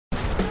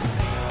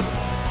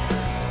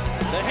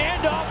The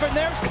handoff, and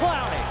there's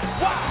Clowney.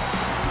 Wow!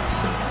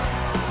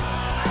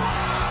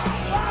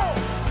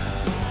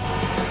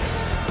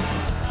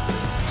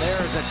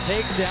 There's a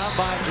takedown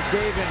by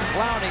Jadeveon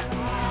Clowney.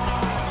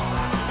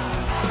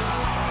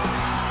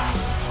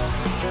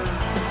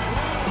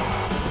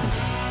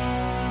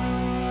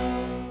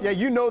 Yeah,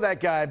 you know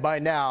that guy by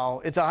now.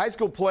 It's a high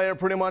school player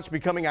pretty much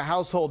becoming a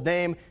household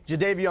name.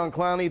 Jadeveon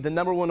Clowney, the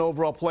 #1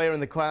 overall player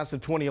in the class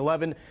of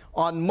 2011.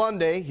 On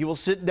Monday, he will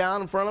sit down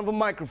in front of a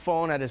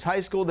microphone at his high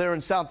school there in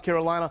South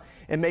Carolina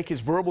and make his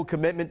verbal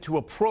commitment to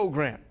a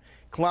program.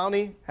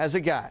 Clowney has a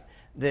guy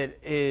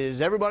that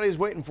everybody's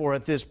waiting for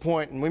at this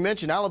point. And we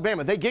mentioned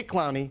Alabama. They get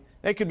Clowney.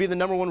 They could be the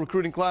 #1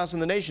 recruiting class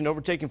in the nation,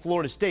 overtaking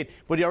Florida State.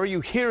 But are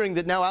you hearing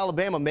that now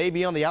Alabama may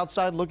be on the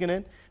outside looking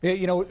in? Yeah,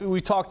 you know,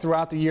 we talked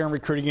throughout the year in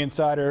Recruiting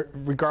Insider,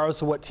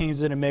 regardless of what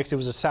teams in the mix, it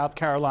was a South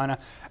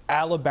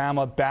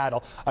Carolina-Alabama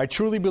battle. I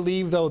truly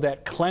believe, though,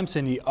 that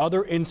Clemson, the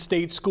other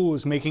in-state school,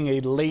 is making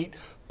a late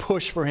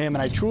push for him,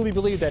 and I truly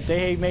believe that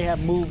they may have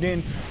moved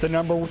in the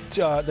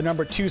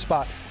number 2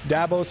 spot.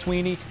 Dabo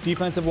Swinney,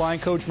 defensive line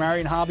coach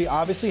Marion Hobby,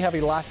 obviously have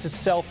a lot to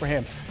sell for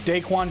him.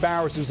 Daquan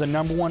Bowers, who's the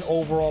 #1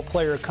 overall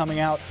player coming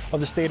out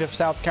of the state of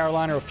South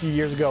Carolina a few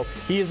years ago,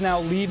 he is now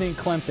leaving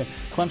Clemson.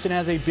 Clemson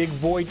has a big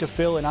void to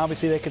fill, and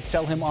obviously they could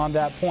sell him on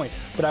that point.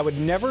 But I would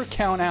never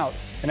count out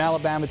an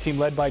Alabama team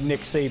led by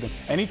Nick Saban.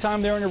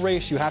 Anytime they're in a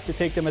race, you have to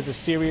take them as a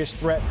serious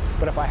threat.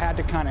 But if I had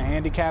to kind of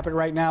handicap it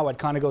right now, I'd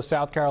kind of go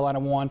South Carolina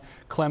 1,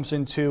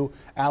 Clemson 2,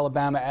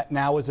 Alabama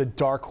now is a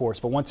dark horse.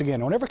 But once again,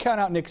 don't ever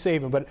count out Nick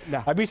Saban. But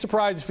no. I'd be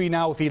surprised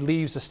if he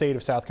leaves the state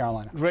of South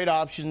Carolina. Great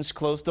options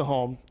close to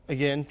home.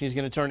 Again, he's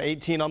going to turn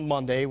 18 on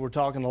Monday. We're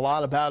talking a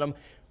lot about him.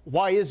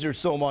 Why is there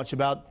so much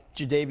about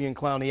Jadeveon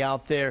Clowney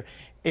out there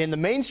in the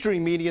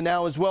mainstream media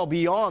now as well,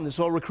 beyond this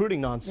whole recruiting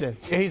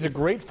nonsense? He's a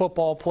great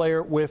football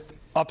player with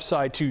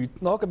upside too.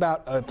 Talk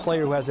about a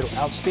player who has an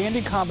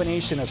outstanding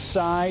combination of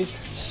size,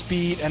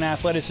 speed, and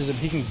athleticism.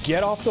 He can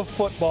get off the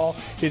football.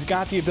 He's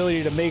got the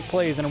ability to make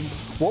plays. And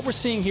what we're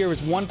seeing here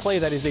is one play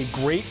that is a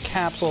great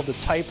capsule of the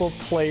type of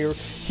player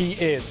he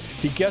is.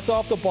 He gets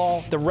off the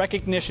ball, the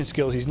recognition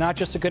skills. He's not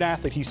just a good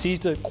athlete. He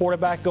sees the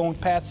quarterback going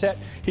pass set.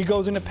 He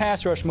goes into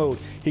pass rush mode.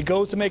 He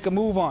goes to make a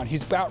move on.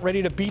 He's about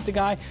ready to beat the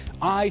guy.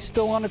 Eyes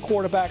still on the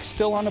quarterback,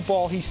 still on the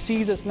ball. He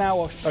sees it's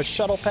now a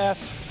shuttle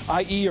pass,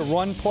 i.e. a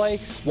run play.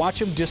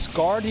 Watch him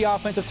discard the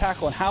offensive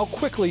tackle and how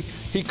quickly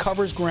he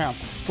covers ground.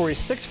 For a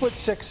 6'6",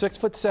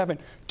 6'7",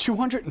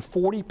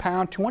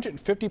 240-pound,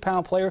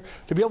 250-pound player,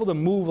 to be able to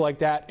move like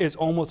that is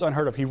almost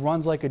unheard of. He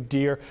runs like a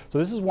deer, so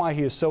this is why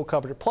he is so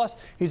coveted. Plus,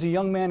 he's a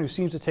young man who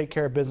seems to take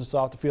care of business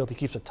off the field. He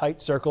keeps a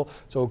tight circle,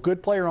 so a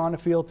good player on the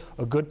field,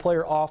 a good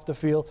player off the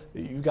field.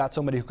 You've got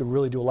somebody who could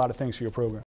really do a lot of things for your program.